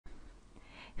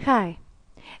Hi,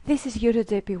 this is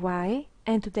Eurjpy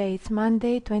and today it's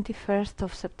Monday 21st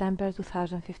of September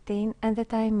 2015 and the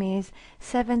time is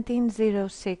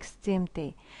 17:06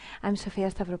 GMT. I'm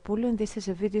Sofia and this is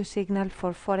a video signal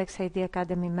for Forex ID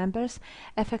Academy members,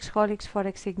 FXholics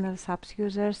Forex Signal subs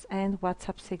users and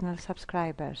WhatsApp Signal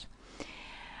subscribers.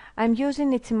 I'm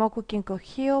using ICHIMOKU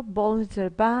Red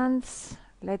Bollinger Bands.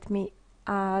 Let me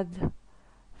add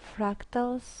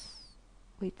fractals,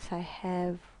 which I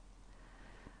have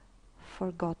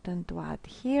forgotten to add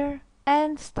here,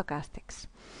 and stochastics.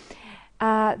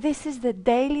 This is the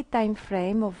daily time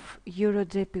frame of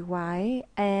Eurjpy,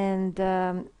 and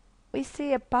we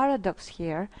see a paradox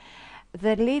here.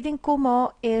 The leading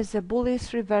Kumo is a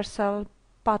bullish reversal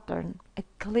pattern, a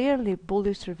clearly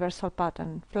bullish reversal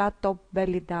pattern, flat top,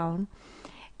 belly down,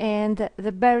 and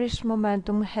the bearish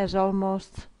momentum has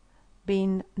almost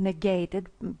been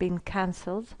negated, been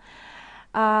cancelled.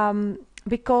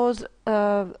 Because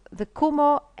the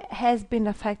Kumo has been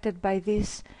affected by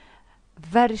this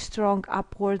very strong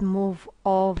upward move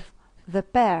of the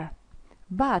pair.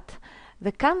 But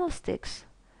the candlesticks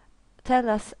tell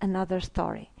us another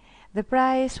story. The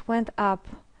price went up,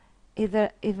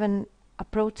 even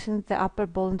approaching the upper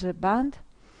Bollinger Band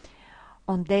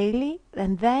on daily,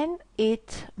 and then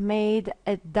it made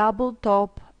a double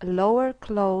top, lower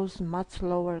close, much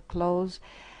lower close,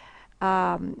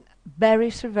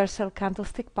 bearish reversal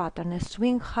candlestick pattern, a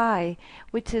swing high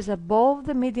which is above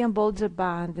the median Bollinger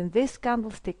Band, and this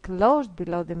candlestick closed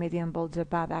below the median Bollinger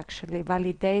Band, actually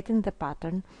validating the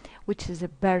pattern, which is a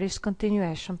bearish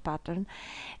continuation pattern,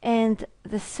 and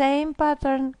the same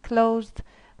pattern closed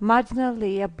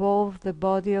marginally above the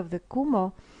body of the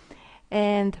Kumo,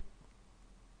 and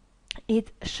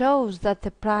it shows that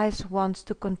the price wants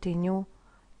to continue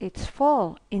its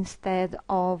fall instead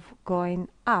of going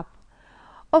up.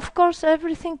 Of course,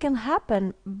 everything can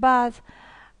happen, but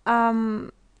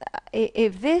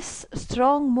if this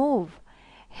strong move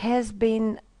has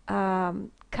been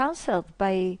cancelled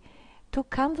by two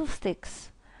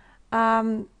candlesticks,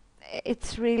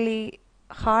 it's really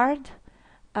hard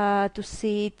to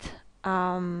see it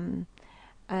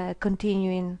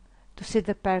continuing, to see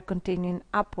the pair continuing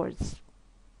upwards.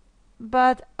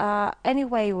 But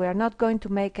anyway, we are not going to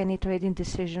make any trading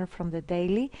decision from the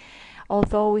daily.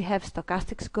 Although we have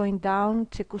stochastics going down,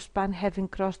 Chikou span having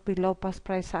crossed below past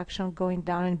price action, going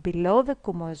down and below the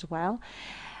Kumo as well.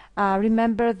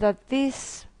 Remember that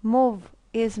this move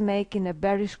is making a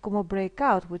bearish Kumo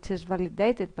breakout, which is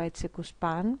validated by Chikou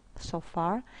span so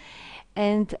far.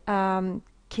 And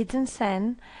Kijun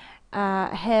Sen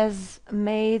has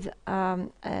made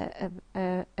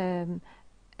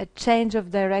a change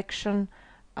of direction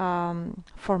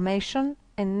formation,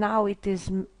 and now it is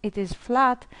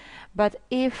flat. But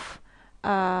if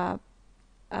Tenkan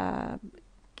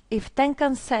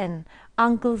Sen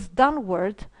angles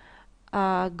downward,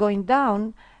 going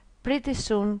down, pretty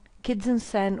soon Kijun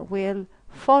Sen will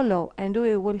follow, and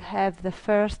we will have the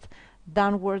first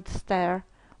downward stare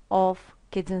of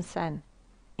Kijun Sen,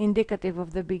 indicative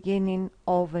of the beginning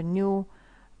of a new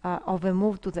of a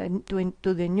move to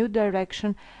the new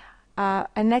direction.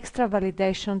 An extra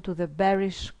validation to the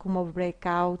bearish Kumo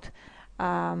breakout,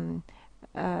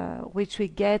 which we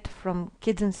get from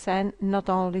Kijun Sen, not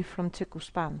only from Chikou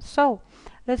span. So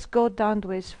let's go down to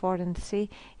H4 and see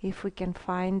if we can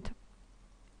find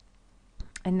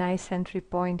a nice entry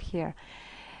point here.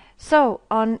 So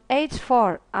on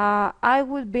H4, I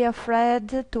would be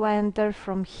afraid to enter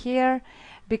from here,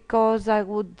 because I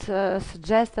would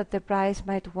suggest that the price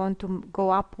might want to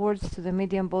go upwards to the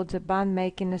median Bollinger Band,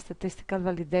 making a statistical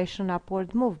validation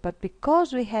upward move. But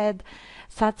because we had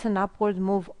such an upward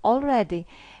move already,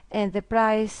 and the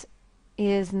price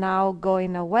is now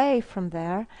going away from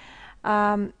there,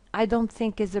 I don't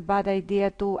think it's a bad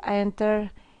idea to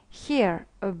enter here.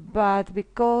 But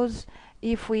because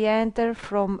if we enter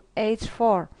from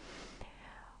H4,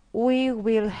 we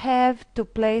will have to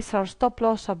place our stop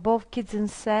loss above Kijun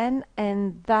Sen,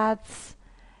 and that's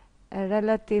a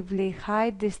relatively high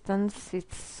distance.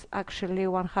 It's actually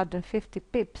 150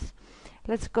 pips.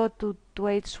 Let's go to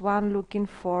H1 looking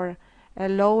for a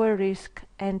lower risk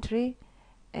entry,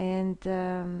 and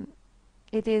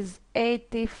it is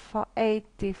 85,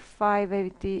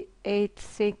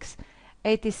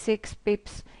 86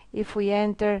 pips if we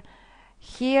enter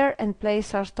here and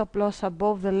place our stop loss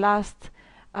above the last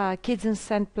Kijun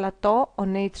Sen plateau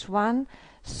on H1,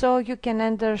 so you can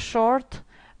enter short.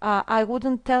 I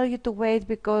wouldn't tell you to wait,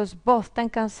 because both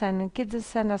Tenkan Sen and Kijun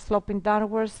Sen are sloping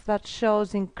downwards. That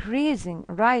shows increasing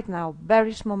right now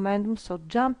bearish momentum, so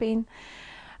jump in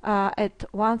at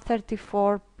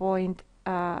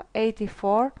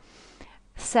 134.84,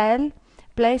 sell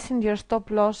placing your stop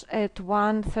loss at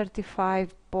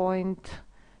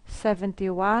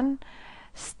 135.71.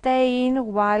 Stay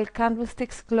in while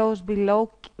candlesticks close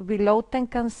below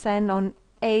Tenkan Sen on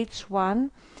H1.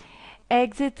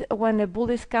 Exit when a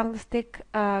bullish candlestick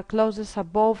closes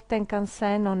above Tenkan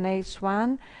Sen on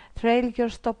H1. Trail your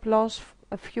stop loss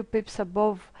a few pips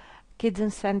above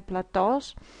Kijun Sen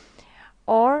Plateaus,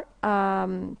 or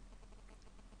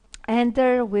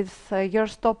enter with your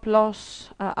stop loss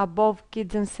above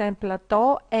Kijun Sen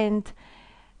Plateau and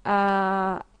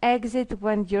exit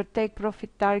when your take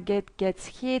profit target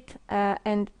gets hit,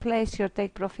 and place your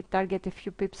take profit target a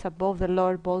few pips above the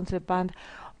lower Bollinger Band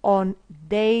on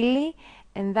daily,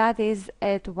 and that is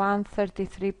at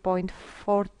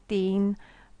 133.14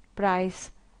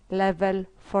 price level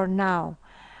for now.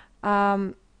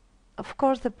 Of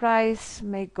course, the price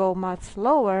may go much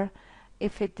lower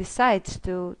if it decides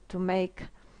to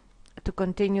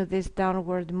continue this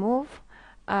downward move,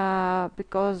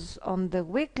 because on the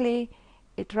weekly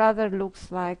it rather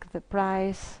looks like the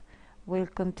price will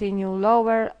continue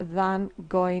lower than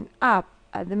going up.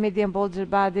 The median Bollinger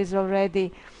Band is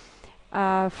already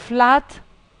flat,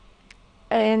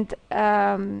 and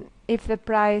if the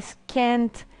price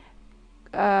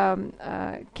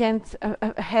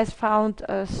has found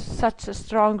such a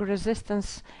strong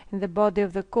resistance in the body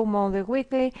of the Kumo on the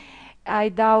weekly, I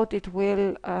doubt it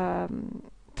will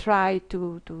try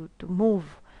to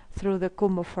move through the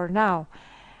Kumo for now,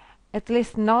 at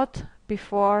least not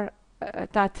before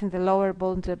touching the lower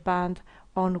Bollinger Band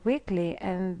on weekly,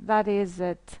 and that is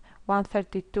at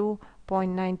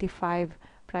 132.95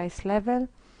 price level.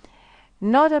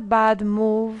 Not a bad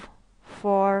move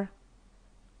for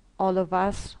all of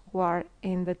us who are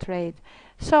in the trade.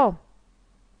 So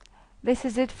this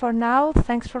is it for now.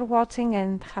 Thanks for watching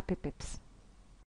and happy pips.